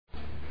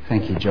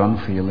Thank you, John,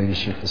 for your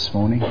leadership this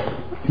morning.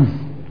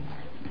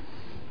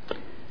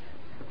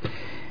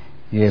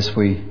 Yes,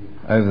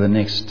 over the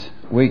next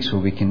weeks,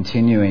 we'll be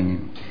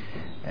continuing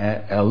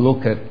our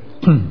look at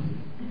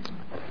 1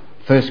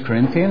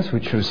 Corinthians,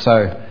 which was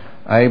so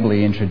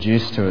ably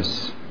introduced to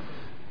us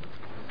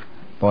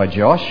by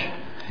Josh,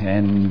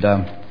 and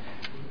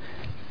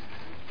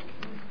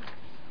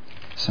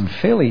some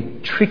fairly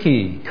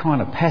tricky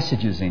kind of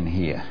passages in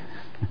here.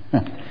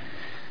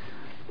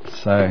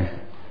 So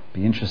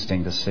be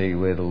interesting to see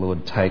where the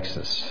Lord takes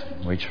us.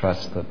 We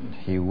trust that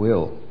He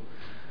will.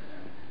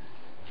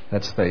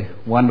 That's the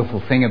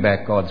wonderful thing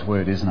about God's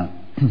Word, isn't it?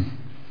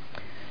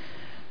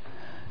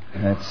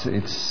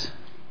 It's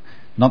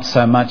not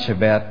so much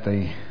about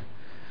the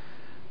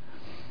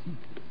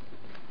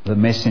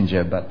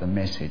messenger, but the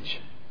message.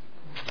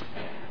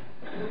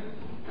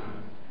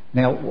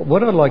 Now,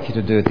 what I'd like you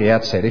to do at the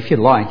outset, if you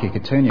like, you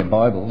could turn your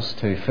Bibles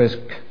to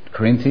 1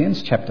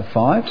 Corinthians chapter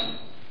 5.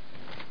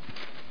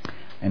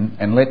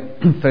 And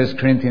let 1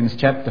 Corinthians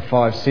chapter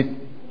 5 sit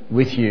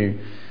with you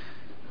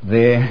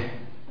there.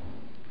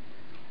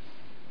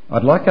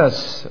 I'd like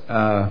us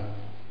to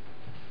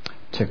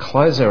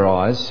close our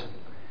eyes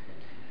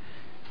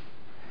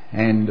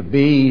and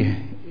be,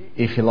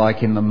 if you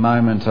like, in the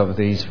moment of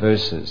these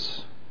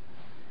verses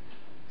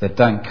that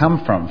don't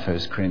come from 1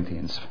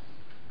 Corinthians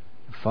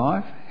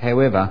 5.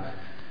 However,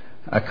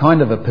 a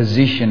kind of a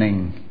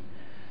positioning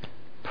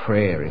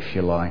prayer, if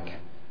you like.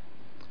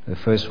 The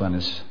first one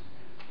is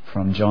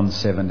from John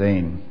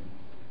 17.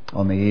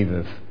 On the eve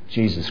of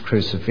Jesus'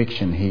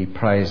 crucifixion, he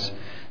prays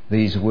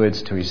these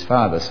words to his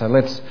Father. So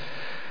let's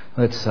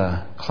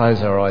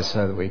close our eyes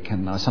so that we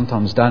can. I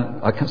sometimes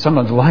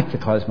like to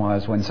close my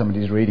eyes when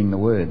somebody's reading the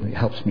Word. It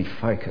helps me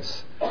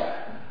focus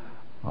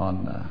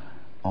on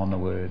the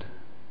Word.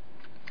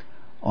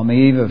 On the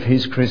eve of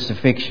his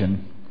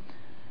crucifixion,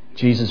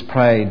 Jesus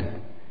prayed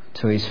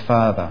to his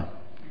Father,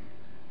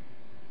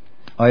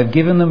 "I have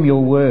given them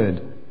your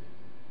word,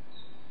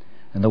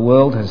 and the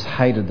world has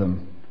hated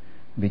them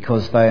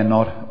because they are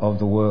not of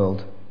the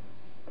world,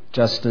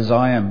 just as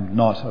I am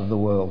not of the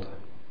world.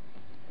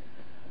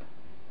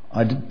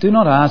 I do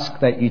not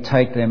ask that you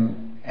take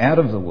them out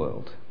of the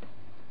world,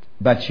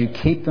 but you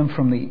keep them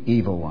from the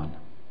evil one.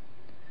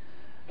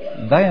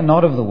 They are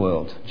not of the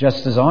world,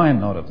 just as I am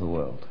not of the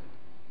world.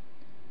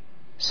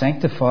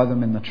 Sanctify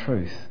them in the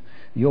truth.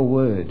 Your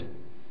word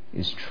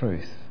is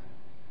truth.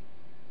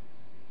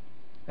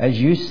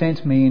 As you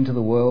sent me into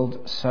the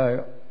world,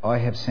 so I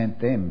have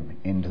sent them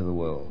into the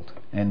world,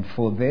 and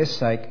for their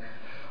sake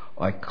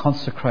I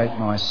consecrate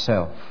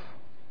myself,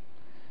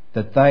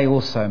 that they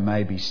also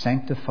may be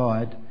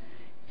sanctified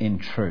in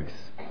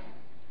truth."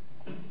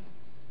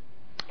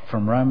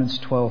 From Romans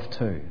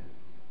 12:2.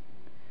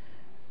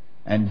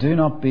 "And do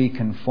not be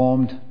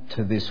conformed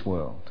to this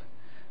world,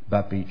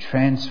 but be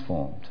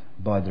transformed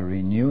by the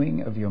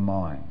renewing of your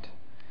mind,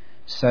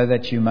 so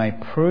that you may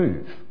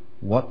prove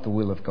what the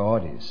will of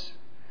God is,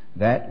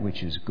 that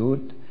which is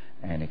good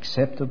and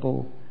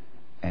acceptable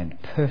and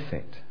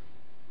perfect."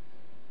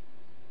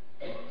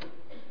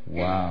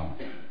 Wow.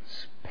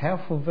 It's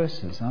powerful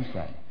verses, aren't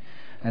they?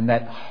 And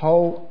that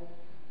whole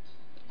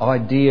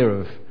idea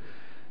of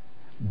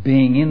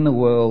being in the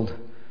world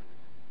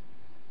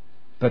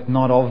but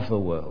not of the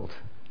world.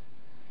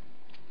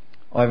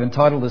 I've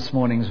entitled this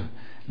morning's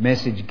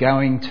message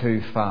 "Going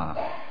Too Far,"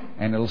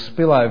 and it'll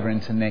spill over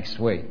into next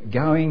week.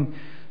 Going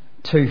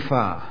too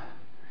far.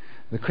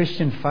 The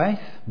Christian faith,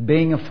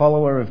 being a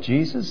follower of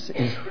Jesus,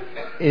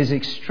 is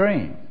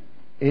extreme.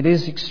 It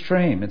is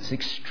extreme. It's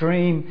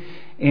extreme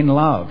in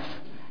love.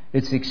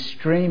 It's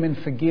extreme in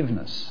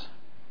forgiveness.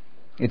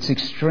 It's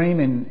extreme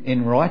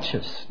in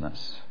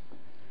righteousness.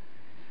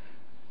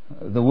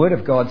 The Word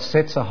of God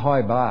sets a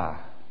high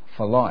bar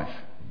for life,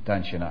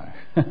 don't you know?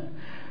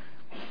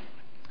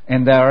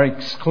 And there are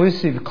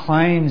exclusive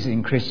claims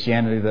in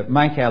Christianity that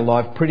make our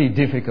life pretty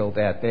difficult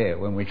out there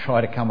when we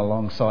try to come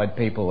alongside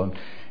people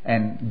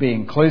and be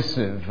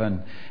inclusive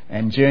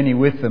and journey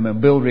with them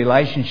and build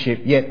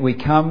relationship, yet we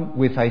come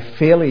with a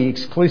fairly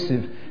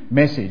exclusive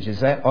message. Is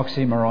that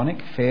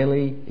oxymoronic?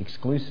 Fairly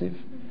exclusive?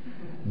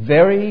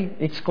 Very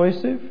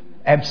exclusive?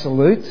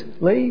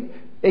 Absolutely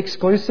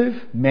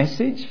exclusive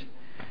message?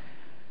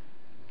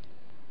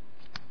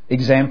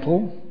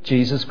 Example,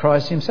 Jesus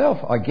Christ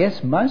himself. I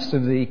guess most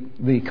of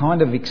the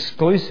kind of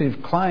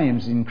exclusive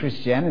claims in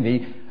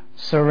Christianity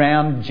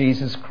surround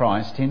Jesus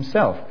Christ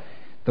himself.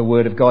 The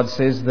Word of God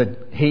says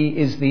that He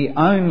is the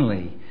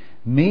only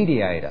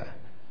mediator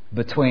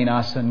between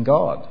us and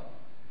God.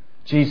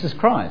 Jesus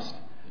Christ.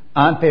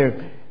 Aren't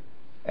there,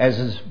 as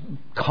is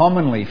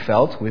commonly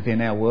felt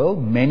within our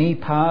world, many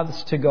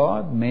paths to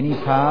God, many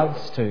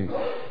paths to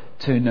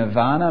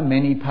nirvana,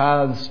 many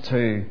paths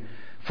to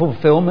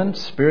fulfillment,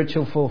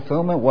 spiritual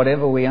fulfillment,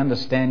 whatever we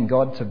understand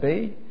God to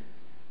be?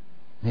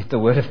 If the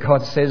Word of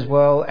God says,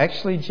 well,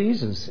 actually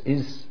Jesus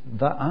is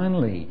the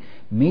only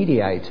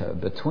mediator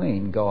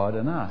between God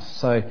and us.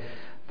 So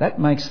that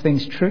makes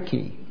things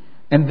tricky.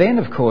 And then,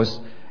 of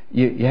course,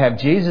 You have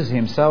Jesus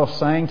himself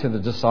saying to the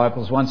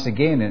disciples once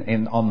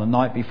again on the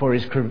night before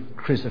his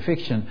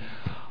crucifixion,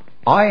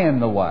 I am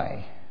the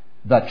way,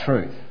 the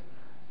truth,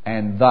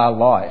 and the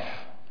life.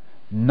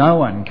 No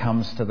one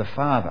comes to the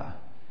Father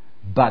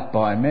but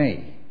by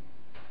me.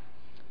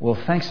 Well,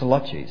 thanks a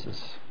lot,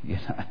 Jesus.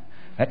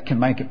 That can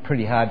make it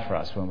pretty hard for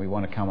us when we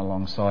want to come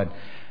alongside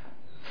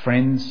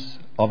friends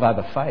of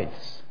other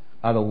faiths,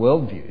 other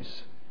worldviews.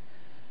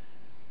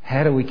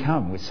 How do we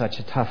come with such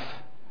a tough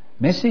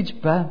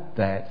message? But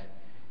that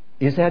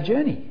is our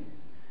journey.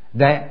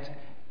 That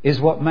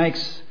is what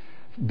makes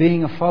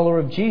being a follower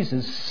of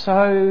Jesus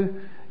so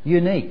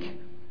unique.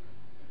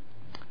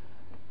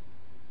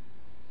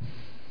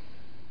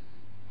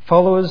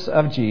 Followers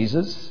of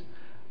Jesus,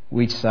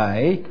 we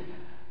say,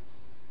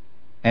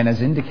 and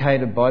as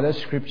indicated by those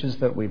scriptures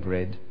that we've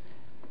read,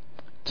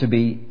 to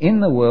be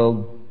in the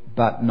world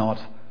but not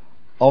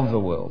of the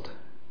world.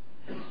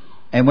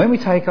 And when we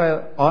take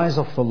our eyes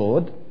off the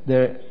Lord,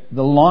 the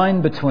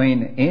line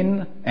between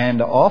in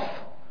and off,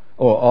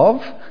 or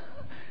of,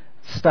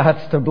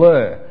 starts to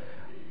blur.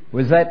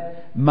 Was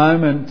that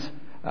moment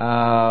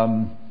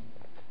of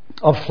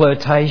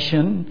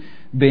flirtation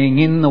being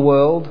in the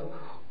world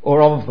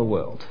or of the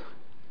world?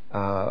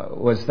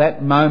 Was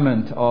that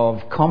moment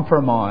of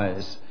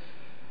compromise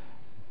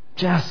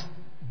just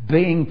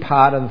being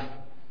part of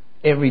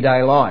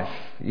everyday life,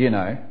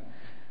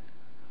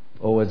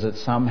 Or was it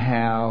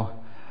somehow,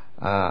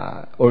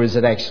 or is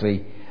it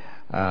actually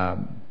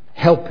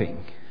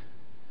helping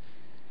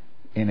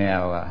in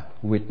our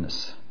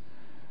witness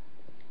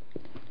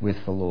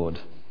with the Lord?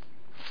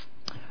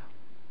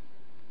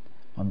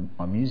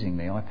 I'm using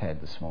the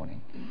iPad this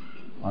morning.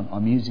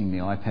 I'm using the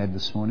iPad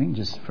this morning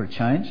just for a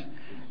change,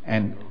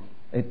 and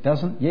it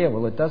doesn't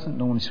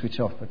normally switch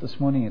off, but this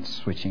morning it's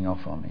switching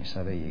off on me,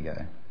 so there you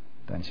go.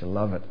 Don't you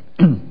love it?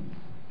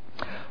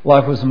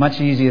 Life was a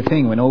much easier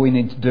thing when all we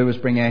need to do was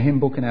bring our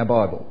hymn book and our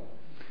Bible.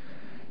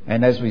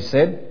 And as we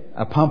said,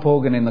 a pump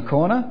organ in the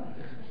corner,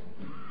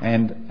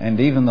 and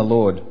even the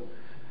Lord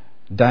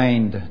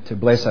deigned to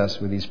bless us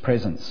with his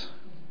presence.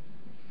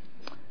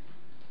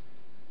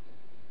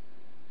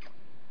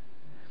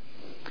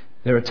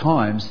 There are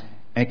times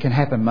it can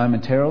happen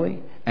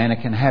momentarily, and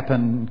it can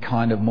happen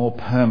kind of more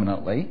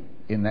permanently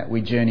in that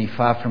we journey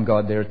far from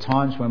God. There are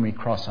times when we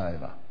cross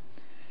over.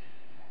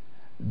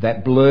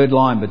 That blurred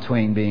line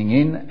between being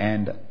in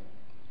and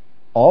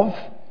of,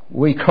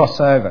 we cross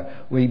over.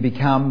 We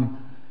can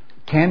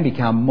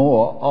become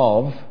more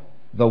of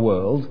the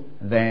world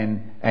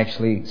than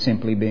actually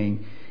simply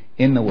being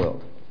in the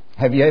world.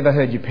 Have you ever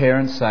heard your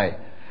parents say,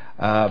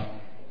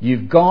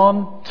 you've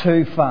gone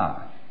too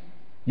far.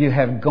 You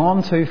have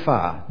gone too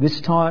far.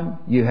 This time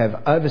you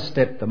have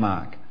overstepped the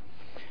mark.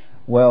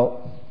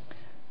 Well,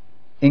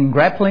 in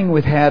grappling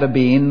with how to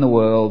be in the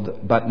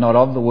world but not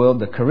of the world,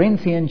 the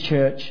Corinthian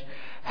church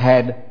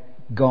had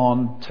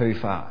gone too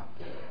far.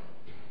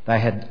 They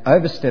had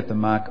overstepped the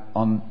mark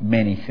on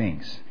many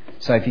things.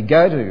 So if you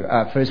go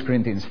to 1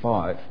 Corinthians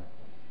 5,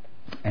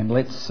 and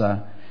let's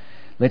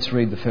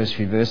read the first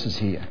few verses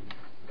here.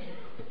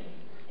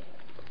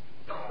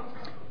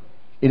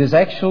 It is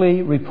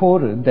actually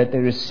reported that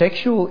there is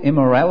sexual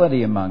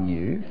immorality among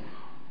you,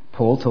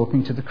 Paul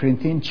talking to the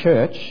Corinthian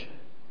church,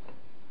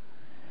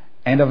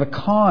 and of a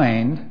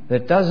kind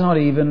that does not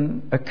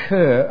even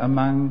occur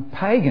among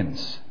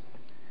pagans.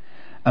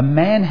 A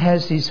man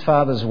has his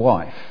father's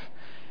wife,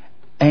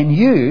 and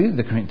you,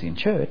 the Corinthian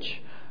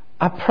church,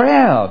 are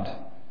proud.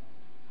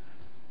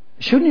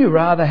 Shouldn't you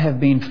rather have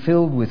been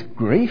filled with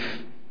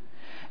grief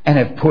and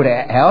have put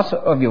out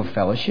of your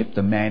fellowship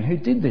the man who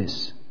did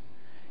this?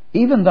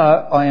 Even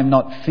though I am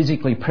not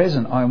physically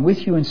present, I am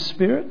with you in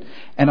spirit,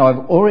 and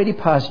I've already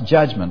passed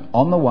judgment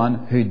on the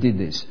one who did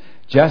this,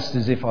 just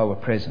as if I were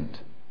present.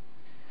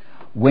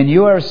 When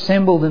you are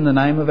assembled in the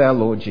name of our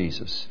Lord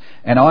Jesus,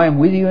 and I am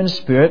with you in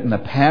spirit, and the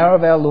power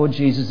of our Lord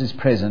Jesus is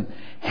present,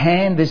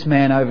 hand this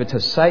man over to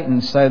Satan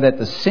so that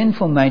the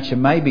sinful nature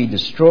may be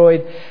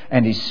destroyed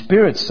and his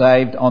spirit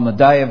saved on the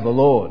day of the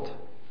Lord.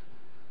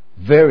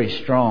 Very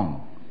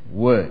strong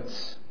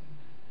words.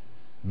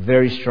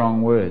 Very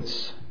strong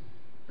words.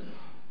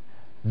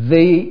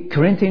 The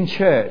Corinthian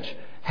church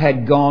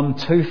had gone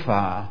too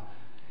far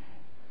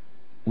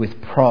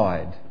with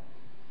pride.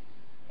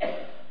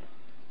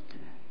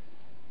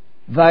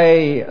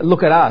 They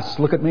look at us,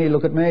 look at me. They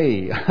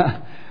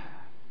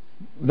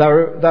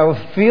were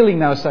feeling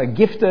they were so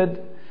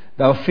gifted.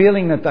 They were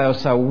feeling that they were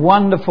so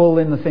wonderful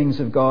in the things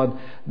of God.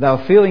 They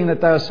were feeling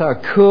that they were so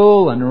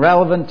cool and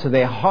relevant to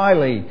their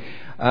highly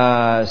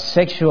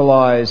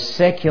sexualized,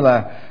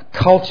 secular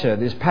culture,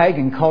 this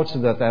pagan culture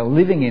that they were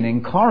living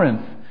in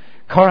Corinth.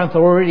 Corinth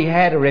already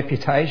had a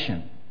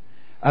reputation,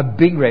 a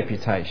big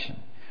reputation,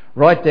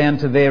 right down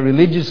to their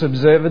religious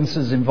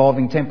observances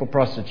involving temple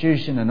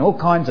prostitution and all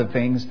kinds of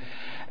things.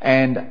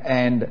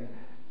 And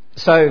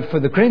so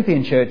for the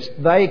Corinthian church,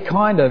 they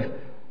kind of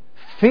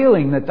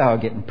feeling that they were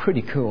getting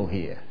pretty cool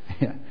here.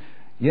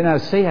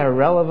 See how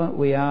relevant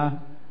we are?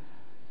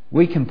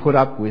 We can put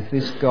up with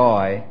this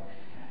guy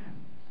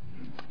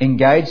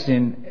engaged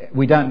in,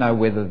 we don't know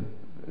whether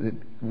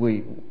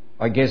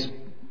I guess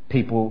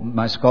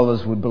most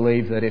scholars would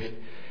believe that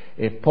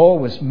if Paul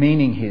was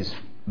meaning his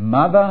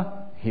mother,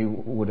 he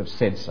would have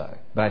said so.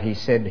 But he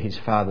said his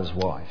father's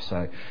wife.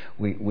 So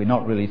we're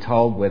not really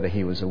told whether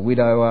he was a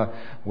widower,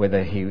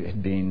 whether he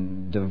had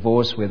been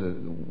divorced,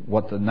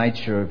 what the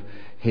nature of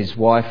his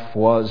wife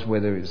was,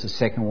 whether it was a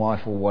second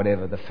wife or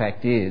whatever. The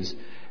fact is,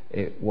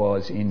 it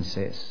was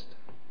incest.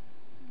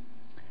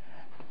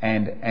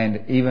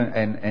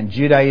 And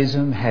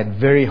Judaism had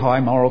very high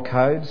moral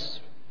codes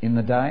in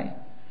the day.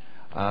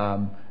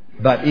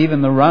 But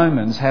even the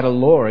Romans had a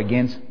law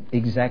against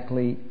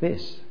exactly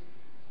this.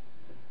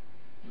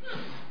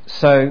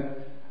 So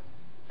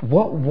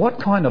what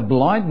kind of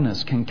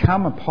blindness can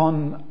come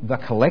upon the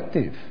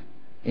collective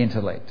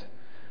intellect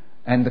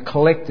and the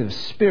collective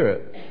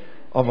spirit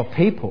of a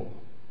people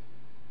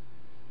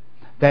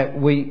that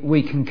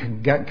we can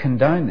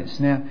condone this?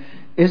 Now,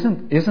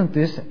 isn't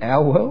this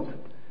our world?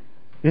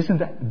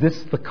 Isn't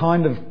this the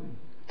kind of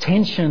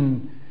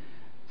tension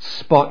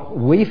spot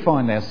we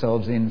find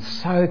ourselves in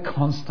so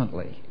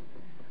constantly?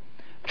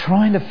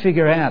 Trying to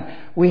figure out,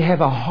 we have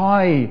a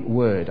high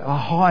word, a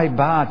high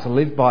bar to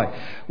live by.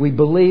 We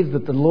believe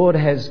that the Lord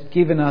has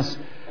given us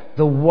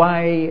the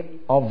way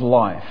of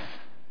life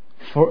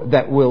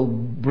that will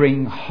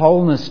bring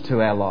wholeness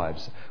to our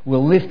lives,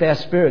 will lift our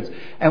spirits.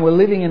 And we're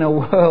living in a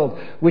world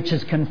which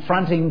is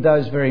confronting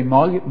those very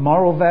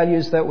moral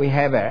values that we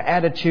have, our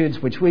attitudes,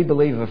 which we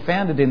believe are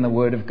founded in the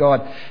Word of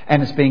God,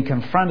 and it's being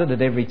confronted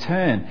at every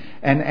turn.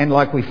 And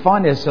like we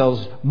find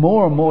ourselves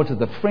more and more to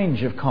the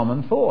fringe of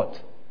common thought.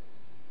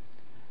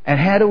 And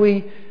how do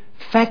we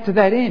factor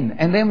that in?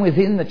 And then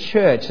within the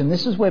church, and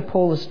this is where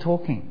Paul is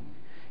talking.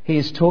 He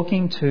is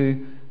talking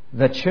to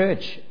the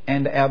church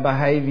and our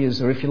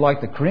behaviours, or if you like,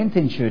 the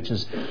Corinthian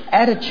church's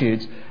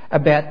attitudes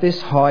about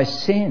this high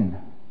sin.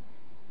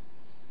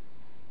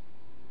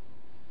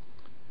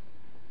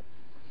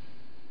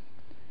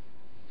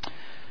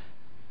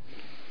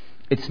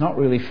 It's not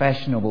really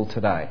fashionable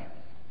today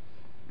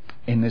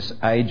in this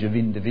age of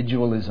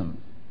individualism,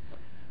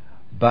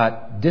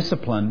 but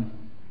discipline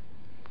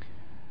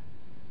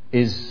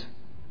is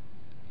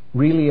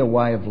really a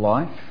way of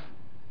life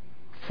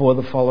for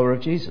the follower of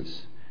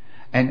Jesus.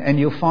 And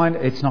you'll find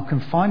it's not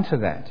confined to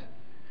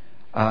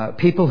that.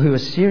 People who are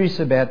serious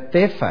about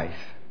their faith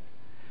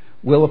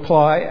will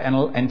apply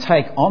and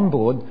take on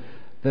board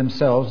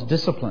themselves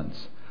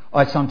disciplines.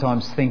 I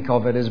sometimes think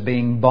of it as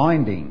being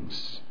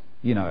bindings.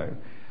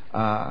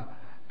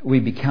 We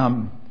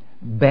become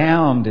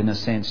bound in a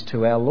sense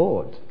to our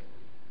Lord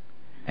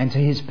and to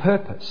His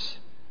purpose.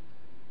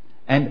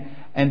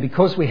 And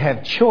because we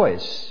have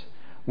choice,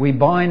 we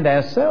bind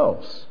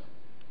ourselves.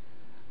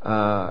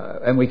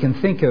 And we can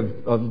think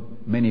of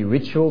many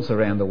rituals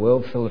around the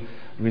world,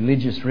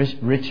 religious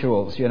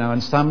rituals.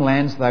 In some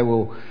lands they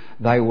will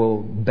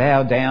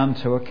bow down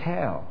to a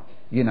cow.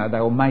 They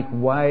will make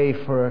way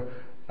for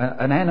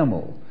an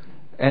animal.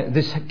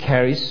 This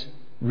carries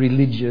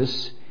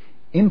religious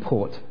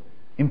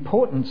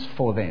importance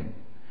for them.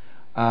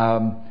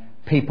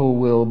 People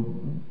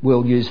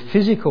will use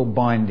physical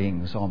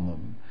bindings on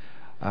them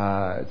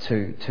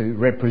to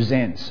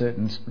represent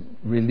certain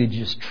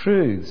religious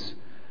truths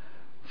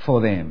for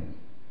them.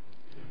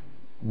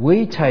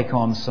 We take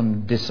on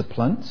some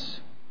disciplines,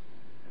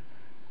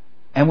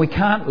 and we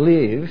can't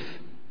live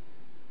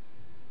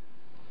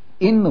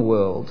in the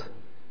world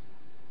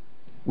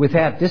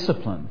without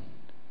discipline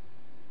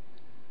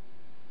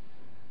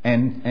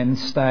and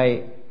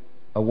stay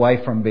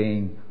away from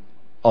being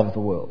of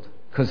the world,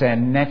 because our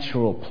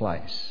natural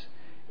place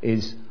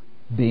is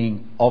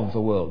being of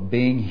the world,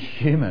 being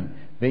human,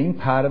 being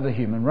part of the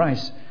human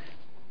race.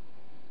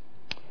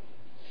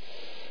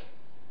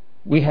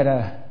 We had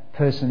a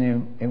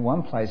person in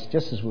one place,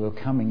 just as we were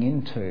coming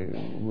into,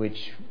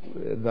 which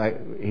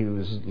he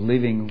was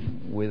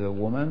living with a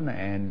woman,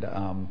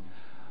 and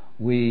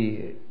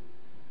we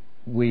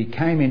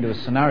came into a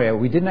scenario.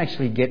 We didn't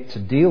actually get to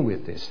deal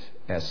with this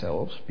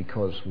ourselves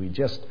because we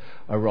just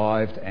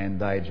arrived and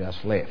they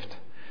just left.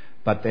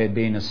 But there'd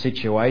been a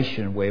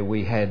situation where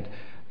we had,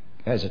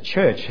 as a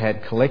church,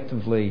 had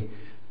collectively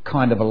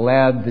kind of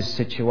allowed this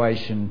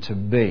situation to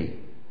be.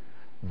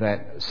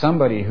 That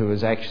somebody who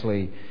was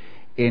actually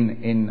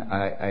in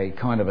a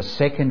kind of a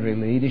secondary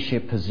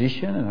leadership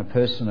position and a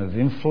person of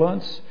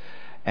influence,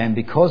 and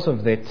because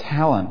of their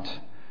talent,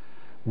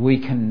 we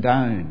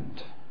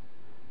condoned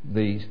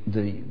the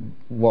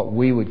what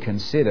we would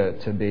consider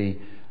to be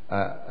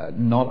a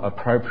not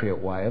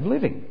appropriate way of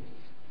living,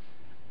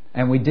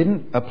 and we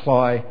didn't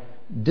apply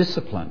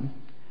discipline.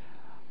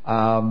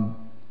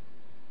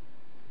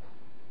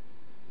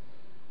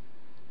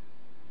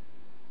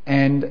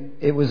 And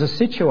it was a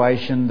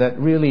situation that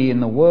really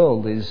in the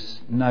world is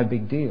no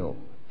big deal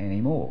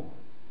anymore,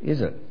 is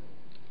it?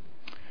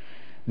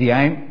 The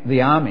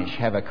Amish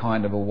have a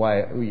kind of a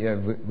way.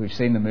 We've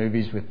seen the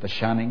movies with the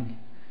shunning,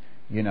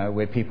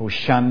 where people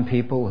shun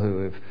people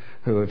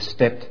who have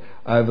stepped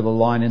over the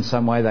line in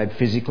some way. They'd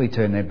physically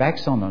turn their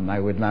backs on them. They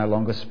would no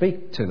longer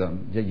speak to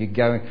them. You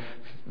go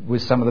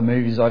with some of the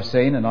movies I've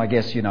seen, and I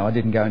guess, I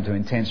didn't go into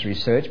intense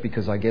research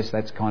because I guess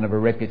that's kind of a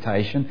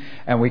reputation,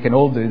 and we can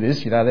all do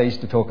this. They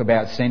used to talk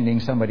about sending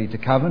somebody to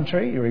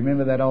Coventry. You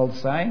remember that old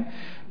saying?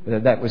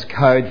 That was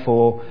code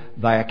for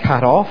they are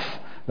cut off,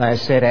 they are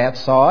set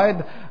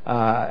outside,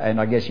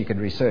 and I guess you could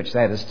research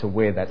that as to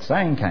where that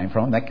saying came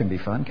from. That can be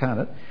fun,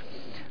 can't it?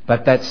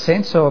 But that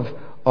sense of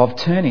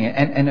turning it,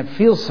 and it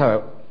feels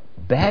so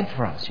bad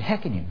for us. How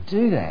can you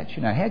do that?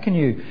 How can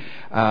you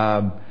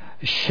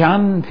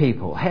shun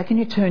people? How can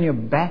you turn your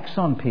backs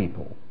on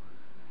people?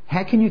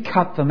 How can you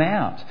cut them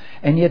out?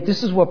 And yet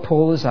this is what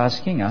Paul is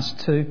asking us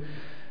to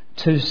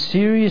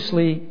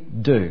seriously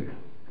do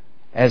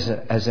as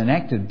an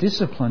act of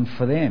discipline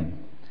for them.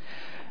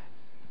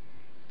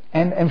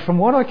 And from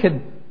what I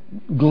could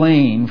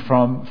glean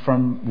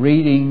from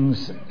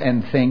readings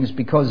and things,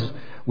 because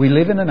we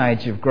live in an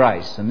age of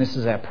grace, and this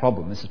is our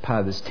problem. This is part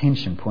of this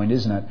tension point,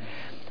 isn't it?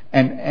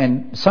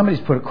 And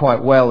somebody's put it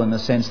quite well in the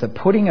sense that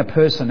putting a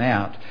person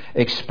out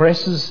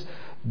expresses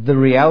the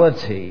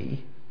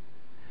reality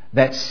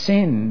that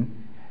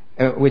sin,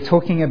 we're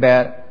talking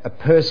about a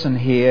person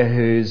here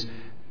who's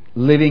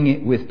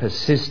living with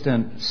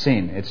persistent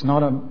sin. It's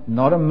not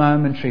a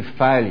momentary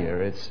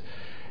failure.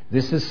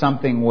 This is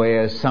something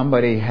where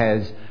somebody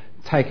has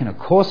taken a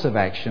course of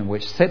action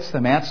which sets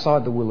them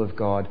outside the will of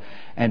God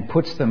and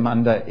puts them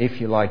under,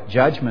 if you like,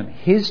 judgment,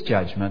 His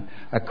judgment,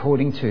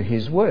 according to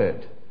His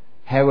word.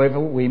 However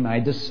we may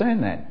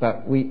discern that.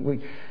 But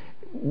we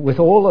with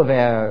all of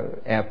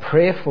our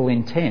prayerful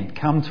intent,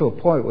 come to a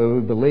point where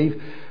we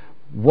believe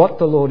what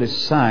the Lord is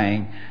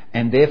saying,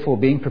 and therefore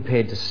being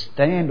prepared to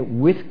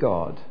stand with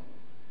God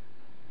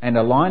and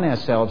align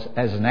ourselves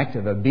as an act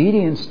of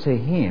obedience to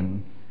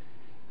Him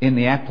in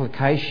the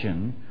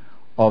application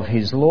of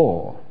His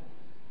law.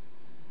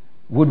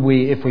 Would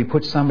we, if we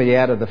put somebody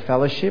out of the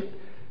fellowship,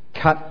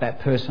 cut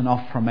that person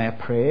off from our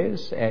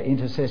prayers, our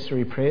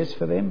intercessory prayers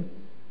for them?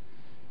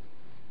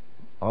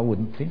 I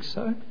wouldn't think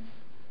so.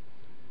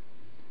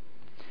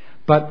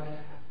 But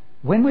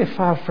when we're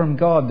far from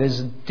God, there's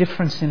a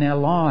difference in our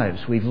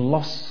lives. We've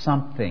lost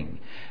something.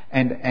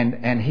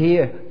 And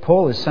here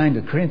Paul is saying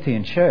to the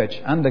Corinthian church,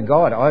 under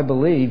God, I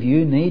believe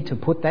you need to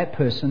put that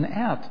person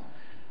out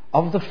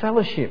of the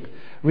fellowship.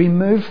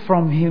 Remove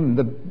from him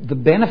the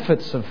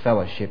benefits of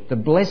fellowship, the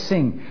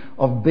blessing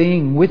of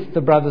being with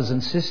the brothers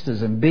and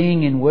sisters and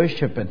being in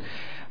worship, and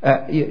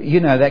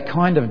that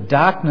kind of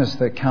darkness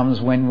that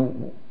comes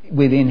when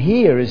within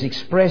here is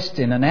expressed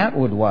in an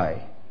outward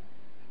way.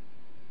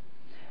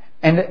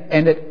 And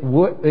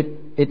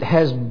it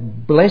has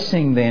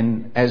blessing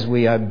then as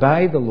we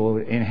obey the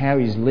Lord in how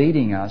He's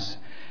leading us.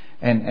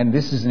 And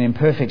this is an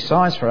imperfect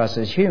science for us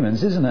as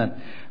humans, isn't it?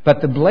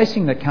 But the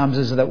blessing that comes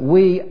is that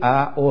we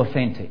are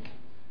authentic.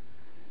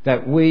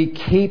 That we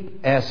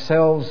keep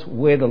ourselves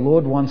where the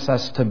Lord wants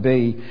us to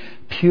be,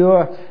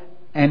 pure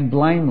and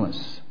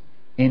blameless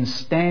in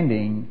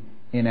standing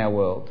in our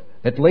world.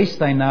 At least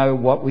they know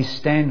what we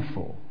stand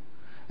for.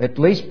 At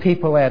least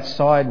people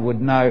outside would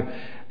know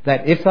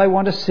that if they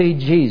want to see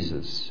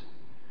Jesus,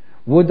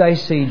 would they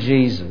see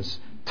Jesus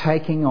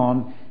taking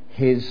on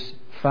His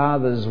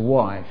Father's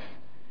wife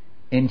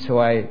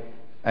into a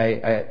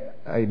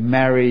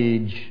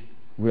marriage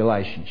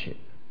relationship?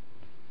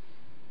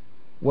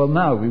 Well,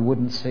 no, we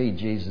wouldn't see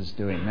Jesus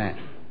doing that.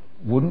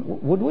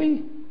 Would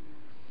we?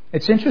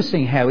 It's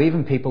interesting how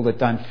even people that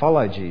don't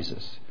follow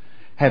Jesus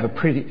have a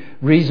pretty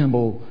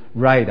reasonable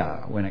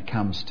radar when it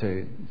comes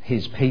to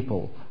His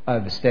people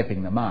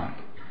overstepping the mark.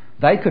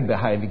 They could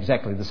behave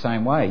exactly the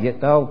same way,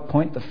 yet they'll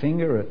point the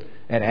finger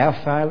at our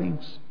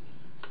failings.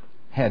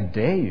 How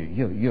dare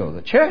you? You're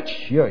the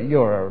church.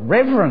 You're a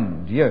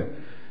reverend. You're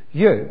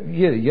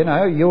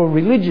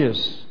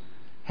religious.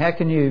 How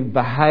can you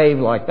behave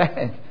like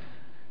that?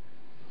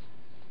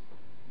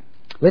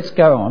 Let's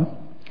go on.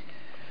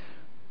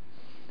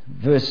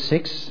 Verse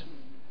 6.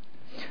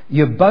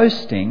 You're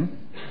boasting,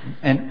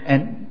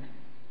 and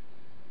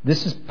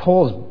this is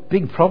Paul's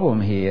big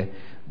problem here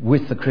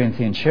with the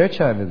Corinthian church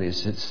over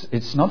this.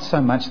 It's not so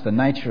much the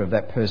nature of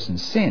that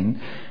person's sin.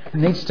 It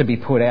needs to be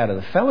put out of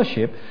the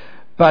fellowship.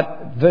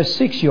 But verse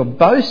 6, your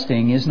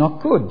boasting is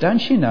not good.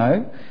 Don't you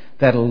know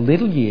that a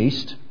little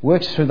yeast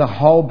works through the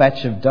whole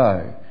batch of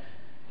dough?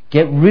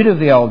 Get rid of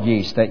the old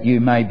yeast, that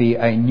you may be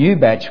a new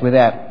batch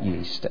without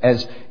yeast,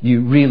 as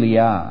you really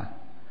are.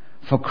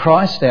 For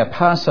Christ, our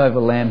Passover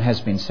lamb, has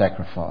been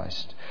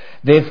sacrificed.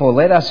 Therefore,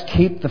 let us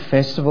keep the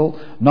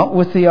festival, not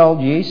with the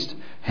old yeast,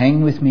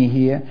 hang with me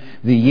here,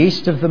 the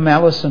yeast of the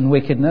malice and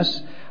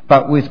wickedness,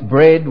 but with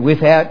bread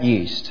without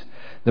yeast,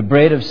 the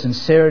bread of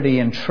sincerity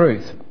and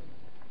truth.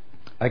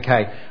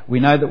 Okay,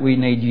 we know that we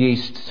need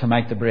yeast to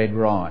make the bread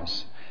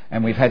rise.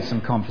 And we've had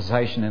some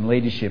conversation in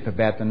leadership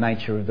about the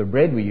nature of the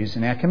bread we use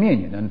in our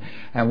communion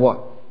and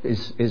what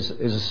is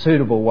a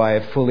suitable way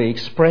of fully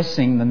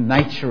expressing the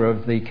nature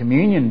of the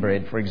communion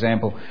bread, for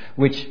example,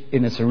 which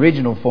in its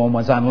original form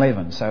was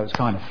unleavened. So it's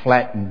kind of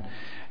flat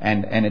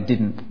and it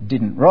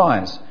didn't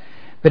rise.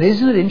 But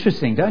isn't it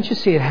interesting? Don't you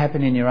see it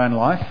happen in your own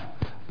life?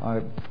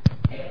 Oh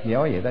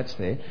yeah, that's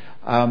there.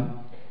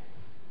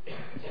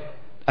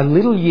 a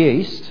little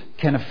yeast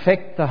can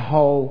affect the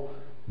whole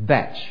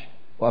batch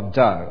of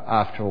dough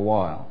after a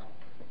while.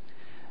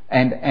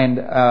 And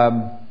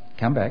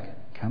come back.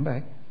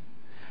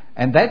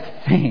 And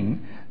that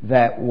thing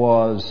that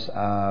was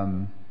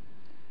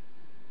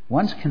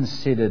once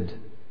considered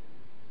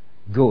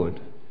good,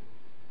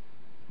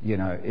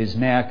 is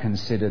now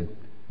considered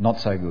not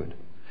so good.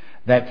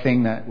 That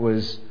thing that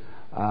was,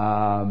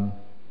 I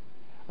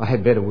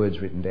had better words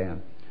written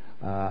down.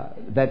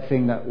 That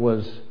thing that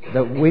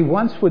we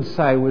once would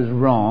say was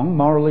wrong,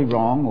 morally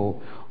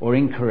wrong or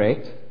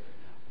incorrect,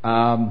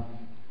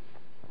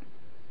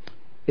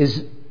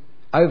 is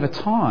over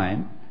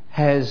time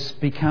has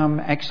become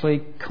actually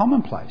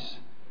commonplace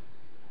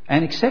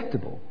and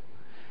acceptable.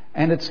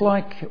 And it's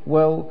like,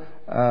 well,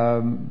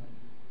 let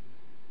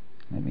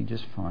me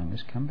just find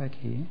this. Come back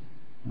here.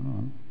 Come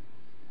on.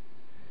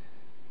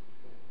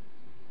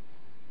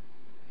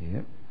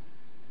 Yep.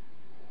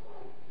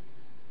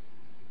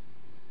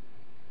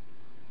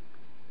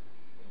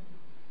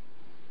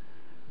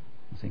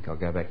 I think I'll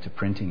go back to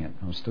printing it.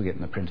 I'm still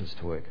getting the printers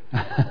to work.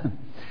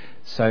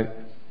 So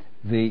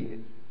let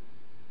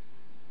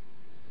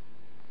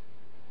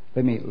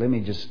me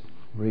just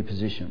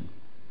reposition.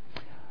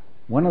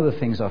 One of the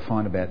things I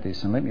find about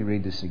this, and let me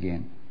read this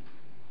again.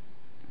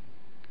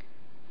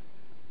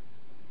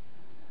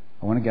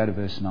 I want to go to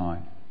verse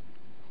 9.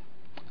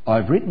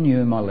 I've written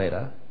you in my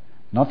letter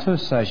not to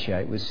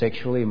associate with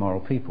sexually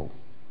immoral people.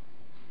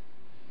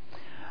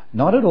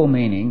 Not at all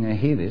meaning, now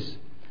hear this,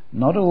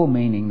 not at all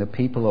meaning the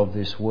people of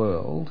this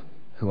world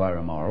who are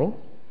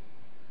immoral,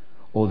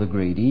 or the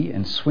greedy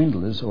and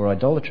swindlers or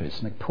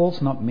idolaters. Now,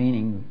 Paul's not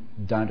meaning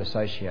don't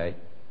associate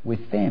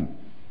with them.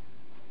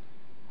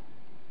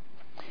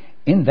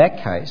 In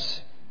that case,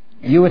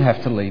 you would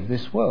have to leave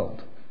this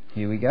world.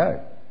 Here we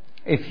go.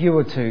 If you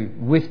were to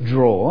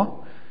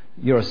withdraw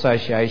your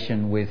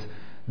association with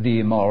the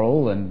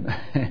immoral and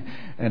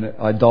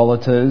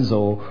idolaters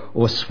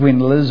or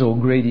swindlers or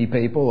greedy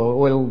people,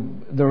 well,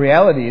 the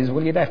reality is,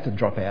 you'd have to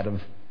drop out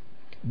of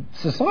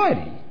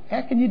society.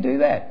 How can you do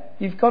that?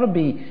 You've got to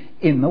be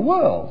in the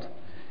world.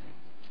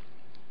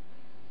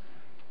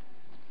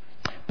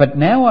 But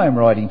now I am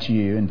writing to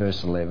you in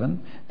verse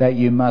 11 that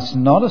you must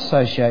not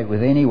associate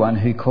with anyone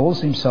who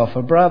calls himself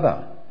a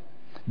brother,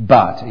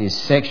 but is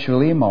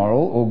sexually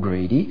immoral or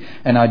greedy,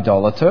 an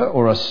idolater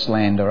or a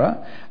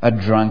slanderer, a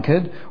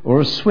drunkard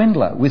or a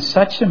swindler. With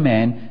such a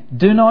man,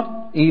 do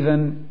not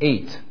even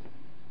eat.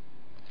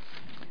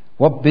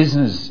 What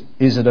business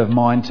is it of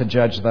mine to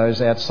judge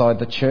those outside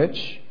the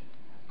church?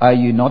 Are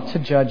you not to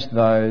judge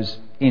those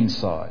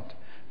inside?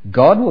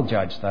 God will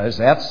judge those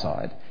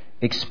outside.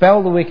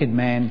 Expel the wicked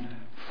man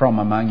from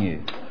among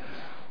you.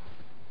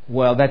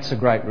 Well, that's a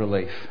great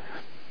relief.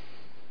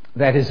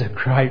 That is a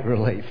great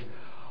relief.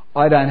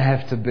 I don't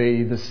have to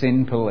be the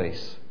sin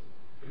police.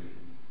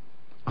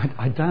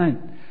 I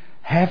don't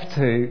have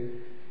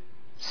to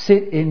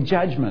sit in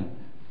judgment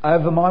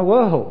over my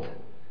world.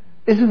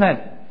 Isn't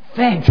that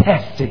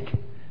fantastic?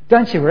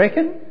 Don't you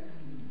reckon?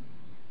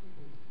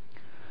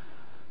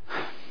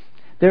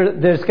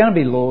 There's going to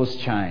be laws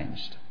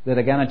changed that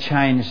are going to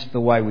change the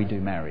way we do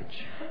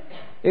marriage.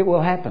 It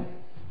will happen.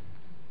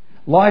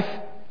 Life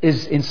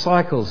is in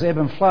cycles, ebb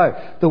and flow.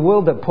 The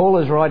world that Paul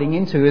is writing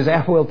into is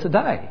our world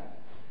today.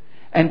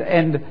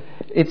 And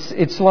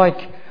it's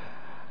like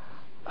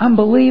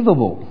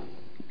unbelievable,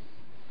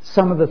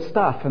 some of the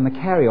stuff and the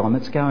carry-on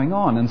that's going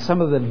on and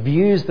some of the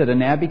views that are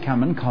now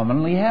becoming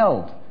commonly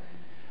held.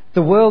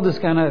 The world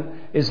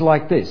is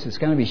like this. It's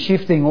going to be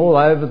shifting all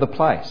over the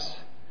place.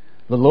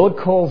 The Lord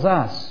calls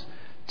us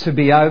to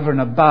be over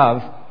and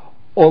above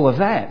all of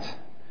that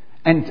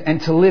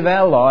and to live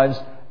our lives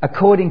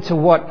according to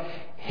what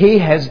He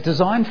has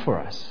designed for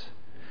us.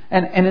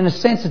 And in a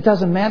sense, it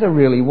doesn't matter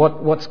really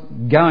what's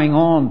going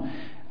on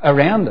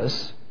around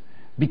us,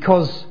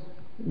 because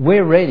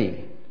we're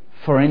ready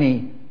for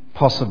any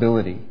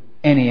possibility,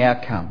 any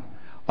outcome.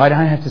 I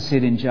don't have to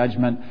sit in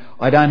judgment.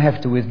 I don't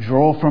have to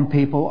withdraw from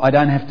people. I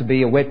don't have to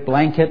be a wet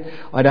blanket.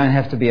 I don't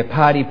have to be a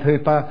party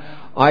pooper.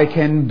 I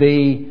can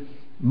be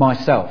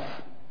myself.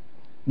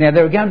 Now,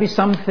 there are going to be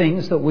some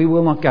things that we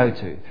will not go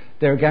to.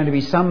 There are going to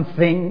be some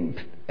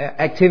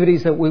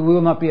activities that we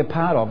will not be a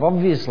part of,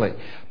 obviously.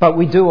 But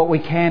we do what we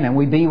can and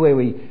we be where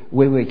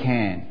we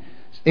can,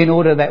 in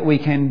order that we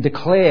can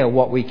declare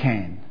what we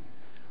can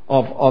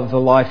of the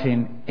life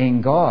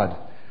in God.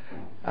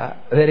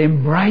 That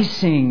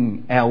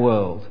embracing our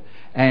world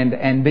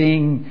and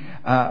being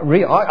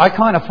I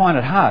kind of find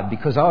it hard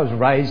because I was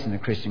raised in a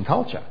Christian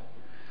culture.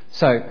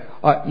 So,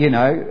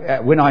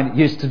 when I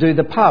used to do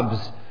the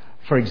pubs,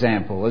 for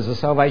example, as a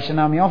Salvation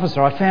Army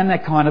officer, I found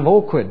that kind of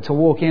awkward to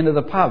walk into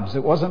the pubs.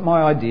 It wasn't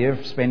my idea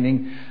of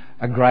spending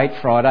a great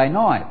Friday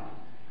night.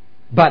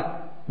 But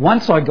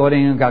once I got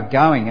in and got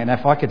going, and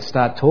if I could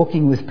start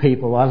talking with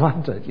people, I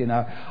loved it.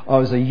 I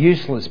was a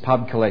useless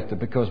pub collector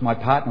because my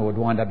partner would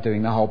wind up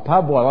doing the whole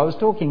pub while I was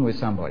talking with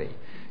somebody.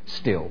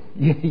 Still,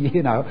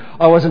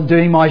 I wasn't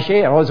doing my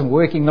share. I wasn't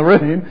working the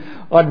room.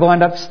 I'd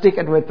wind up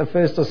sticking with the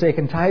first or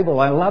second table.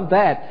 I loved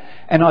that.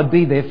 And I'd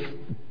be there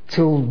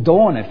till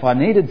dawn if I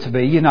needed to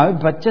be,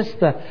 but just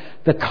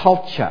the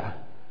culture.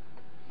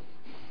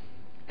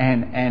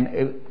 And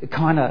it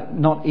kind of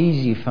not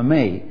easy for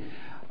me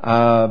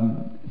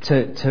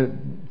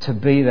to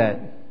be that.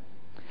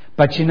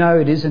 But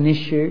it is an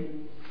issue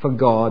for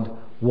God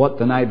what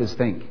the neighbours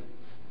think.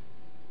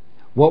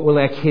 What will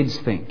our kids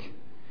think?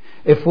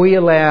 If we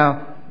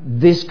allow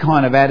this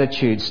kind of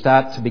attitude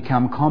start to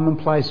become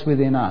commonplace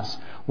within us,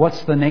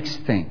 what's the next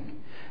thing?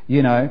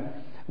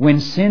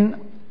 When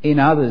sin in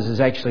others is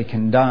actually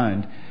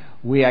condoned,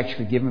 we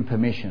actually give them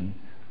permission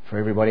for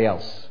everybody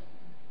else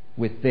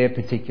with their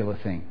particular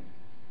thing,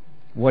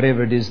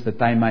 whatever it is that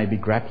they may be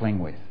grappling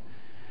with.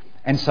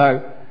 And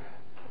so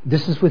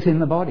this is within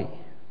the body.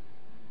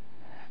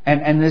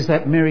 And there's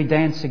that merry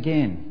dance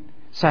again.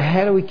 So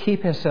how do we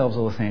keep ourselves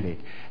authentic?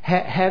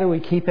 How do we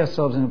keep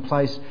ourselves in a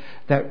place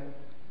that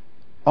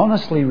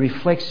honestly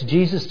reflects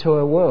Jesus to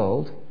our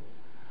world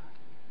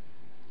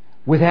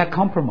without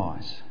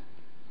compromise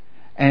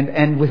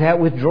and without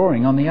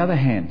withdrawing on the other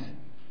hand?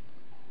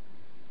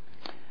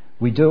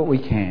 We do what we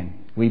can.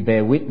 We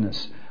bear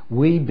witness.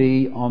 We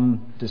be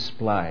on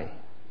display.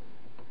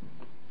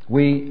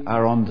 We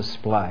are on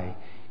display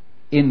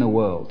in the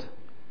world.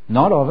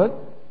 Not of it,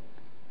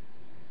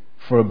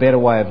 for a better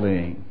way of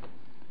living.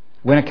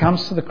 When it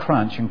comes to the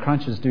crunch, and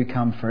crunches do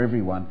come for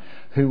everyone,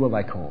 who will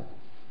they call?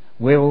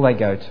 Where will they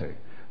go to?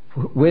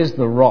 Where's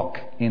the rock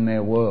in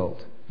their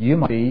world? You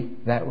might be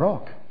that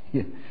rock.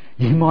 You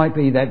might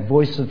be that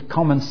voice of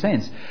common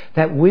sense,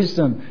 that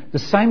wisdom, the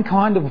same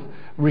kind of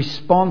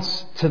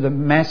response to the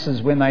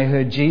masses when they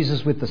heard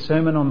Jesus with the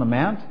Sermon on the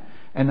Mount,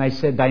 and they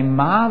said they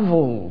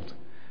marvelled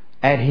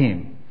at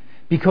him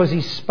because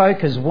he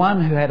spoke as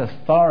one who had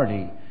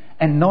authority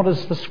and not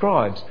as the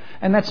scribes.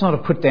 And that's not a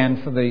put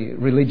down for the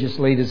religious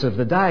leaders of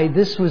the day.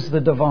 This was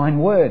the divine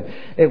word.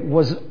 It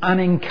was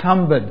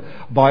unencumbered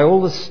by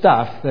all the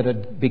stuff that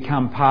had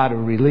become part of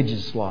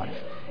religious life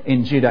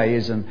in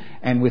Judaism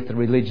and with the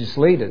religious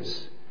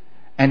leaders.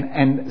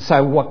 And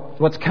so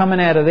what's coming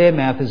out of their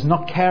mouth is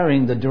not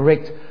carrying the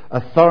direct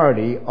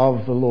authority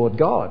of the Lord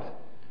God.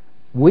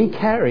 We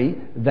carry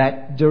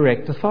that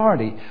direct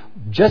authority.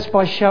 Just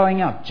by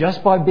showing up,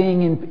 just by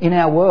being in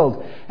our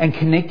world and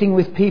connecting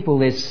with people,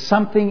 there's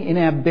something in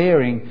our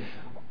bearing,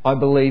 I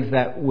believe,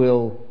 that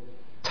will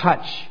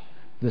touch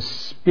the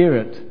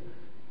spirit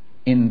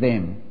in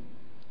them.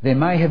 There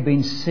may have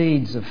been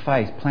seeds of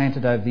faith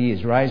planted over the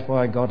years, raised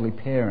by a godly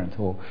parent,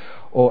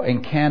 or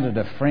encountered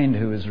a friend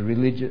who is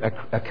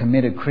a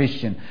committed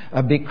Christian,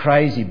 a bit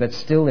crazy, but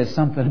still there's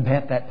something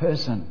about that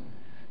person.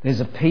 There's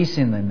a peace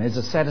in them. There's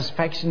a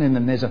satisfaction in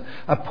them. There's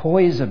a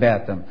poise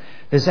about them.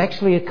 There's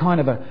actually a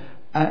kind of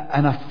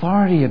an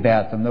authority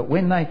about them that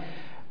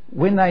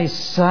when they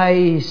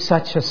say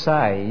such a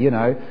say,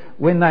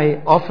 when they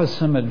offer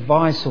some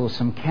advice or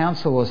some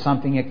counsel or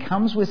something, it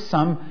comes with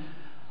some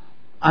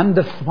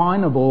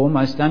undefinable,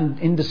 almost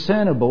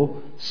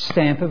indiscernible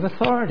stamp of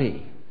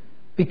authority.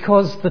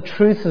 Because the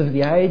truth of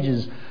the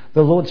ages,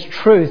 the Lord's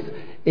truth,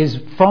 is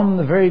from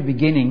the very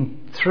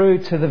beginning through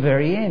to the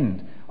very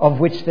end, of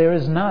which there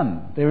is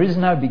none. There is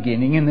no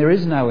beginning and there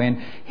is no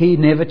end. He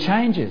never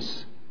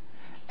changes.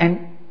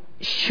 And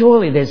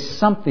surely there's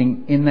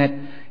something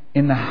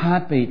in the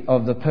heartbeat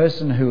of the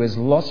person who has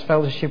lost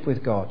fellowship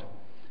with God,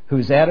 who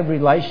is out of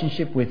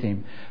relationship with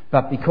him,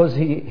 but because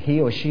he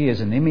or she is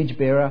an image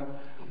bearer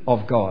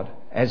of God,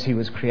 as he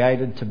was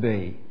created to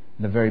be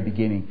in the very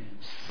beginning,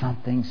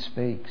 something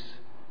speaks.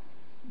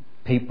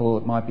 People,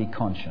 it might be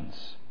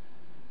conscience.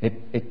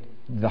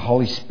 The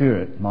Holy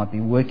Spirit might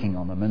be working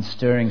on them and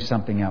stirring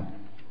something up.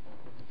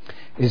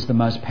 Is the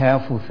most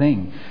powerful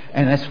thing.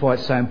 And that's why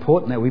it's so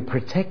important that we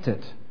protect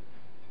it.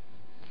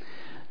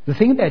 The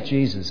thing about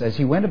Jesus, as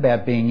he went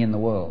about being in the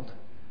world,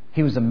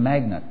 he was a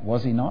magnet,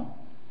 was he not?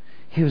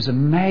 He was a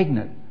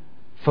magnet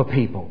for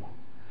people.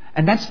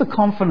 And that's the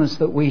confidence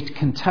that we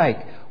can take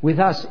with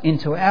us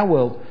into our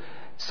world.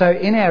 So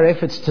in our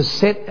efforts to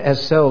set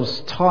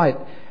ourselves tight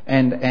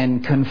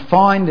and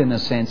confined in a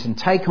sense and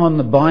take on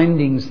the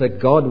bindings that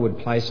God would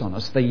place on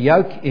us, the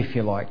yoke, if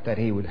you like, that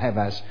he would have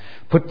us,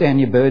 put down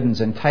your burdens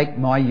and take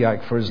my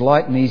yoke, for it is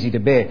light and easy to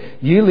bear.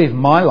 You live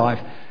my life,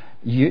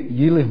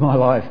 you live my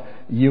life,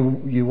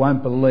 you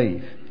won't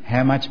believe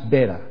how much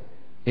better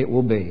it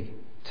will be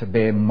to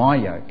bear my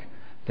yoke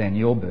than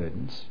your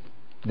burdens,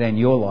 than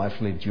your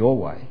life lived your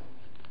way,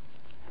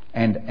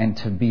 and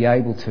to be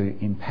able to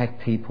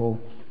impact people.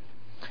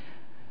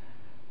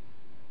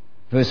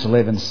 Verse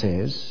 11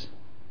 says,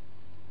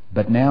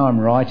 "But now I'm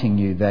writing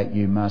you that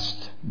you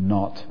must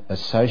not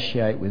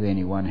associate with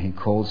anyone who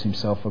calls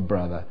himself a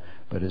brother,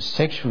 but is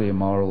sexually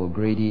immoral or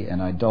greedy,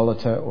 an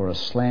idolater or a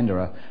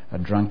slanderer, a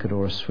drunkard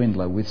or a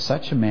swindler. With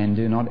such a man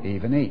do not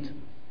even eat."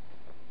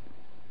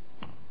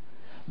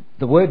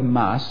 The word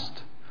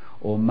must,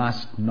 or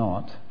must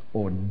not,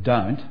 or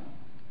don't,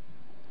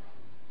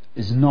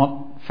 is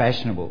not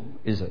fashionable,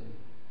 is it?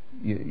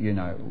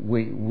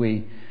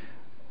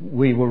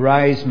 We were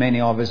raised,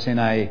 many of us, in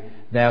a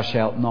thou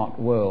shalt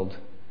not world,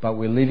 but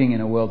we're living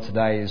in a world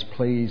today as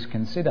please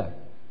consider.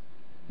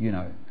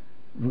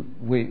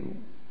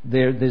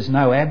 There's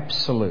no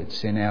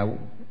absolutes in our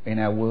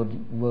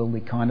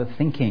worldly kind of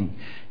thinking.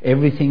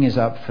 Everything is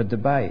up for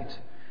debate.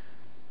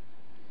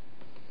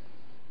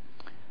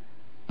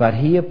 But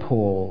here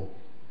Paul,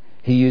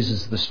 he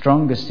uses the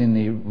strongest in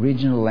the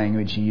original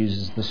language. He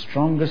uses the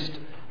strongest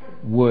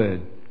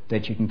word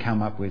that you can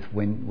come up with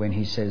when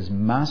he says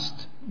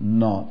must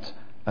not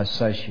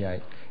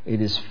associate. It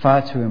is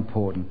far too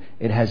important.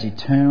 It has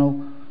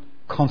eternal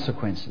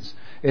consequences.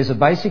 There's a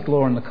basic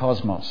law in the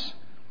cosmos.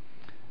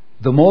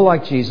 The more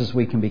like Jesus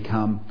we can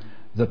become,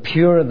 the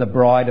purer the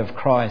bride of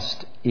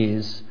Christ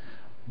is,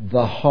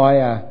 the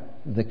higher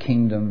the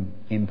kingdom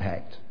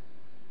impact.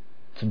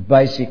 It's a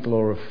basic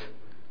law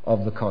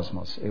of the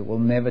cosmos. It will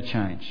never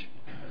change.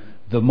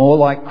 The more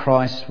like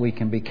Christ we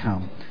can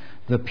become,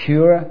 the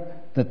purer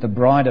that the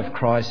bride of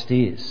Christ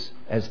is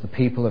as the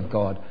people of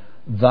God,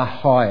 the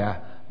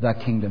higher the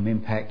kingdom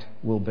impact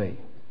will be.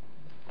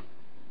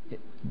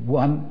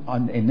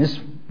 In this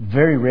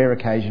very rare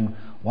occasion,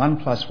 1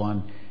 +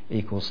 1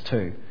 =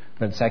 2,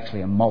 but it's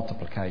actually a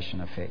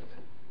multiplication effect.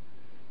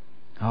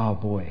 Oh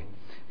boy,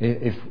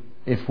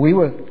 if we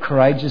were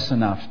courageous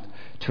enough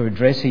to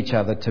address each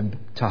other,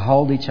 to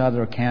hold each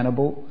other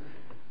accountable,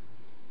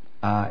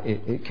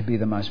 it could be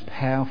the most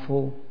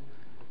powerful,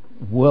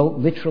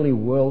 literally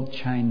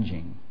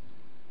world-changing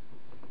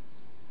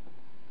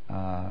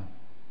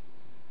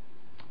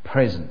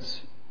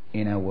presence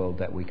in our world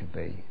that we could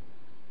be.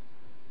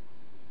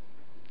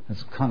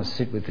 Let's kind of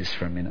sit with this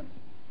for a minute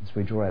as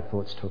we draw our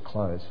thoughts to a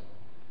close.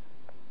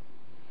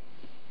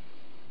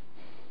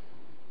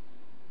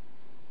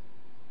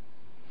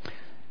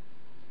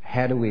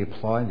 How do we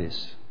apply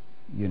this?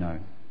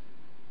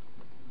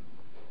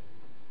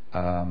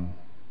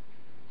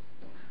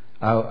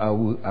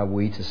 Are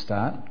we to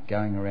start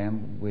going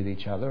around with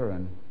each other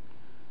and,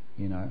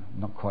 I'm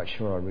not quite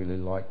sure I really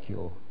like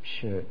your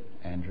shirt,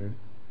 Andrew.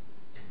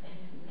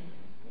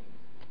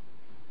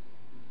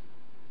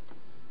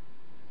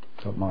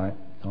 Got my eye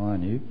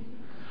on you.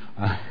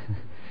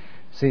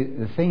 See,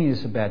 the thing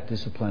is about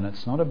discipline,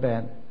 it's not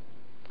about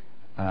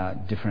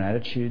different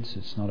attitudes,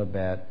 it's not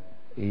about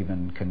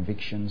even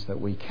convictions that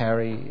we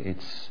carry,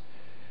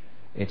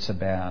 it's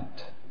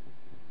about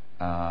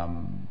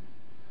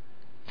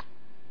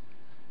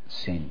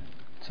sin.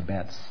 It's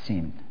about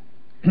sin.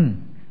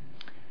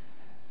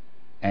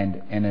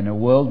 And in a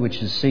world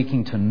which is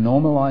seeking to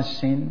normalise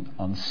sin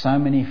on so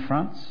many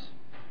fronts,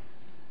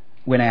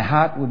 when our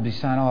heart would be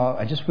saying, oh,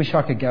 I just wish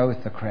I could go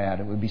with the crowd,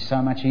 it would be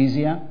so much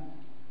easier.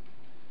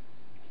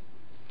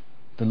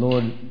 The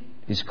Lord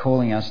is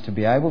calling us to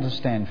be able to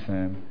stand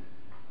firm,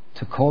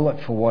 to call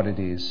it for what it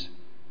is,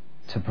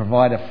 to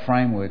provide a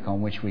framework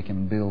on which we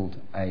can build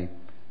an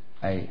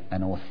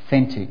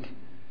authentic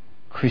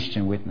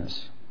Christian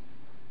witness.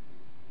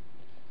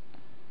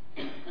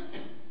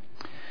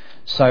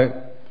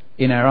 So,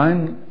 in our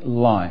own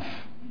life,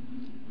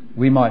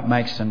 we might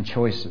make some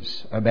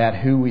choices about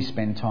who we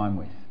spend time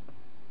with,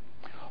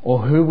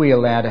 or who we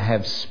allow to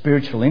have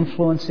spiritual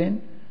influence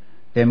in.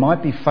 There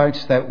might be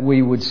folks that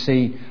we would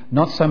see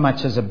not so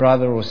much as a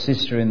brother or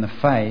sister in the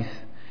faith,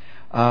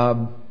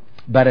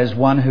 but as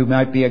one who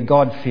might be a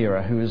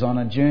God-fearer who is on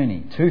a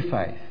journey to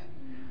faith.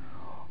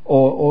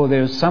 Or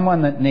there's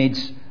someone that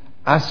needs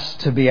us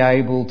to be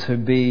able to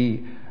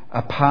be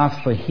a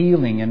path for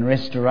healing and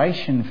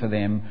restoration for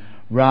them,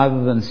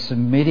 rather than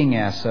submitting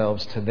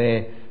ourselves to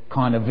their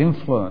kind of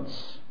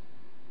influence.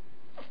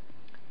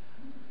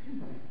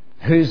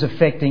 Who's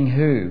affecting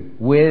who?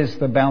 Where's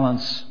the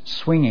balance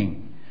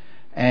swinging?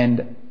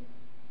 And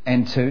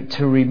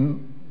to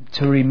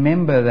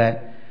remember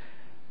that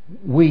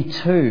we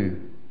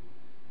too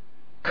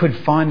could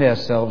find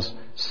ourselves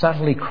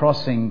subtly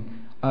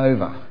crossing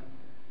over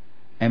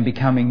and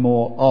becoming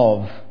more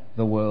of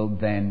the world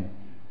than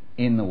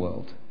in the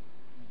world.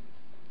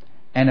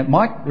 And it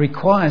might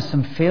require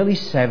some fairly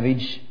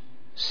savage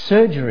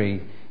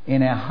surgery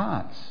in our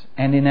hearts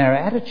and in our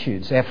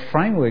attitudes, our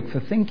framework for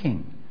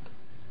thinking.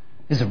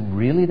 Is it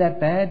really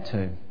that bad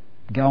to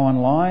go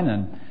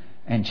online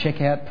and check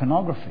out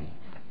pornography?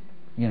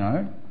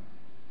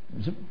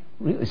 Is it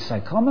really so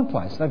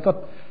commonplace?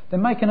 They're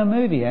making a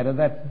movie out of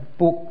that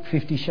book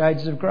 50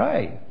 Shades of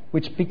Grey,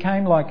 which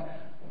became like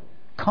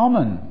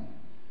common.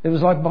 It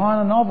was like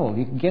buying a novel.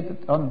 You could get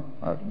it on,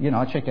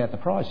 I checked out the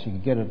price. You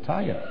could get it at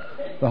Target.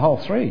 The whole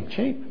 3,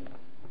 cheap.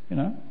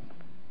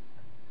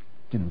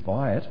 Didn't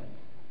buy it.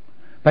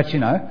 But,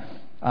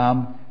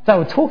 they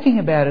were talking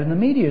about it in the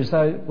media as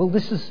though, well,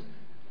 this is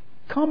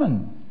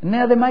common. And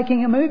now they're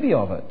making a movie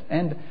of it.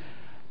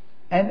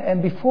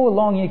 And before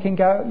long you can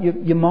go,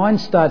 your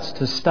mind starts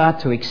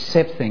to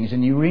accept things,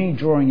 and you're really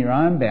drawing your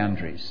own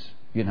boundaries,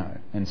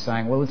 and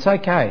saying, well, it's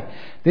okay.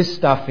 This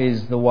stuff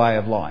is the way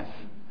of life.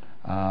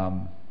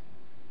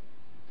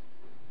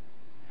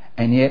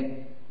 And yet,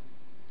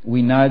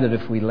 we know that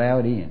if we allow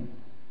it in,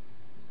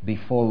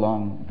 before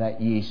long that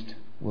yeast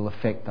will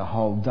affect the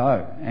whole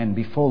dough. And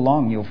before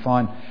long you'll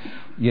find,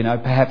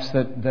 perhaps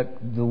that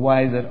the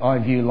way that I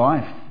view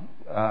life,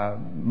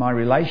 my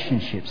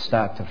relationships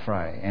start to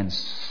fray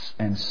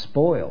and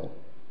spoil.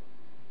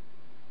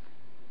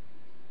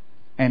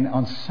 And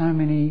on so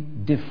many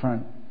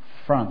different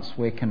fronts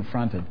we're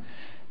confronted.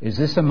 Is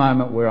this a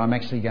moment where I'm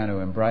actually going to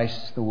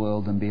embrace the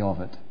world and be of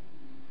it?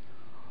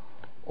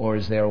 Or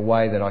is there a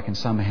way that I can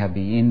somehow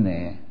be in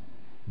there,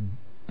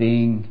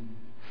 being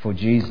for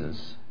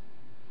Jesus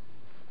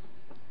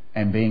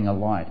and being a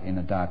light in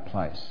a dark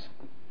place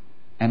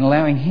and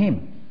allowing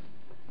Him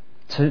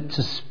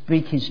to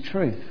speak His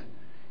truth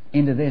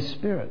into their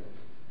spirit?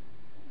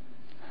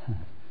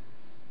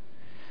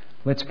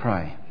 Let's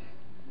pray.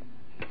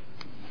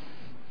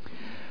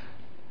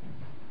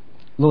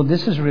 Lord,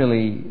 this is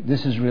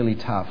really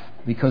tough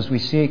because we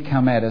see it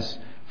come at us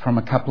from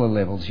a couple of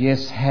levels.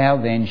 Yes, how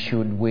then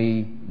should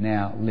we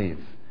now live?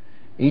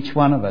 Each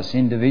one of us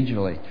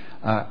individually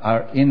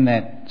are in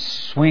that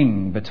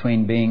swing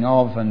between being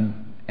of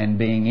and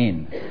being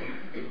in.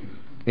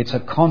 It's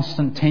a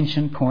constant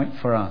tension point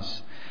for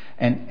us.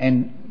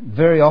 And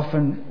very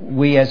often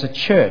we as a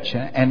church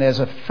and as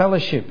a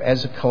fellowship,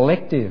 as a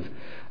collective,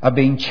 are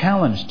being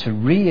challenged to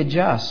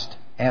readjust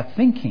our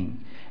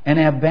thinking and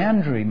our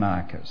boundary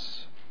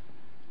markers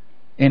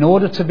in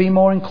order to be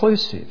more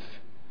inclusive,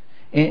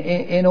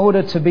 in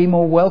order to be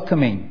more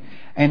welcoming,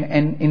 and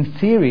in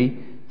theory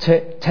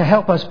to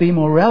help us be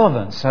more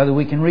relevant so that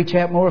we can reach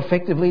out more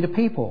effectively to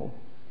people.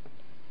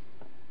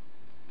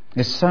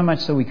 There's so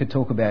much that we could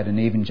talk about in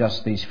even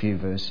just these few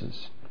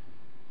verses.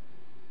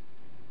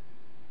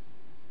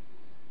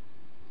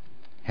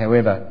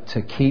 However,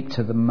 to keep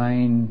to the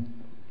main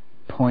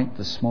point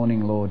this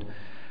morning, Lord,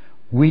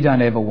 we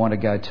don't ever want to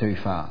go too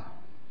far.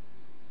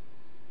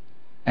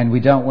 And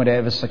we don't want to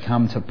ever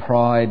succumb to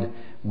pride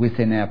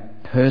within our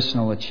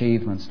personal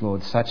achievements,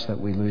 Lord, such that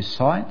we lose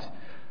sight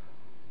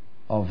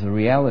of the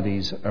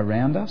realities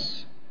around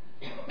us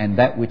and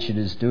that which it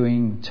is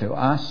doing to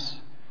us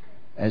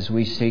as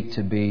we seek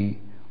to be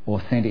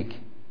authentic,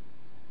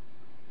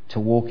 to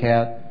walk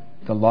out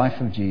the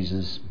life of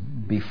Jesus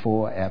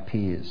before our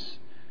peers,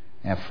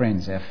 our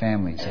friends, our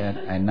families,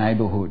 our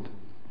neighbourhood.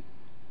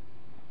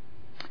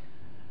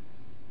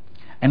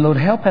 And Lord,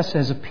 help us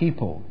as a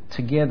people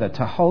together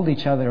to hold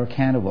each other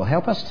accountable.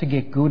 Help us to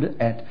get good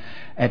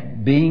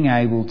at being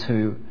able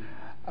to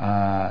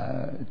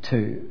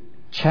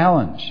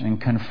challenge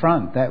and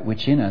confront that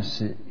which in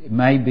us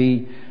may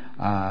be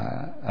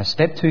a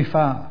step too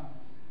far.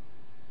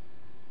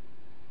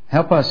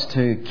 Help us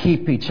to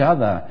keep each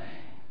other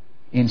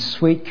in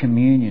sweet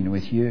communion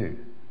with you.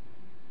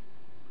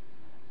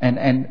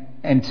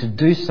 And to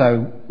do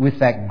so with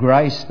that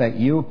grace that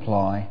you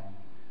apply,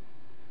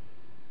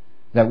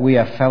 that we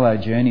are fellow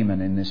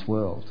journeymen in this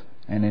world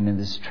and in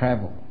this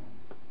travel.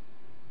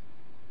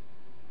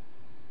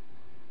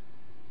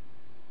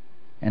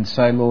 And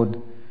so,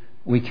 Lord,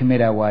 we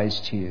commit our ways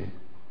to you.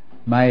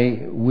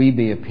 May we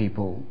be a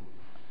people,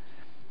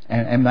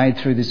 and may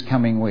through this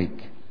coming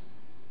week,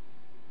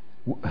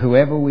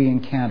 whoever we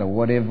encounter,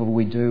 whatever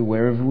we do,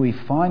 wherever we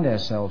find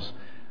ourselves,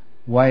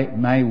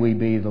 may we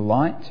be the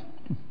light,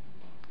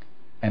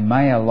 and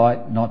may our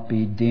light not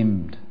be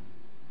dimmed.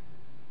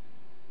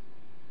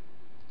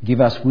 Give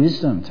us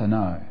wisdom to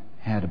know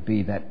how to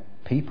be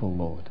that people,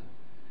 Lord.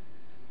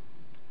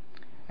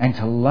 And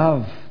to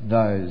love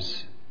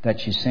those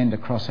that you send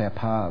across our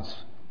paths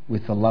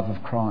with the love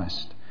of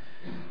Christ.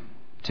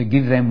 To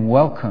give them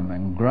welcome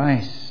and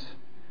grace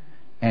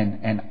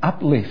and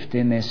uplift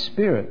in their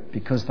spirit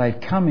because they've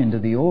come into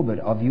the orbit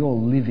of your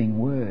living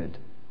word,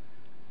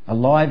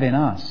 alive in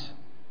us.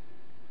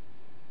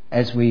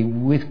 As we,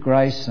 with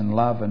grace and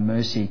love and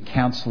mercy,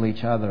 counsel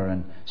each other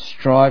and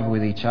strive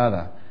with each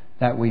other,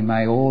 that we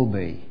may all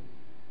be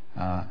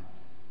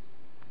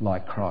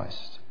like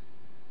Christ.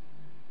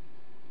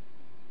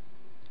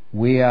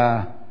 We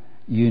are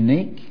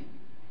unique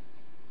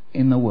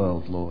in the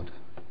world, Lord,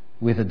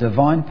 with a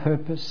divine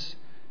purpose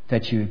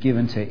that you've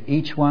given to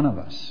each one of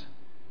us.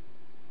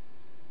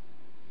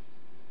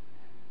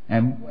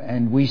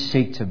 And we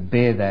seek to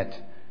bear that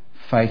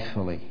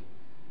faithfully,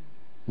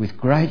 with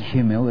great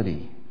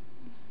humility.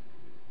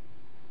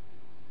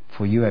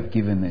 For you have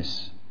given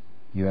this,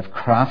 you have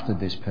crafted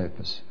this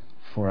purpose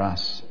for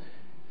us.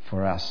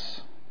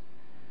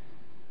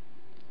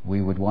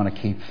 We would want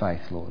to keep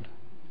faith, Lord.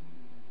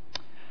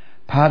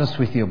 Part us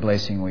with your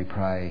blessing, we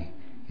pray,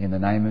 in the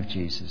name of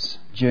Jesus.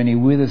 Journey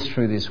with us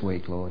through this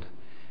week, Lord,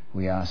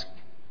 we ask.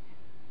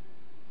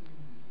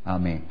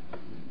 Amen.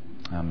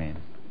 Amen.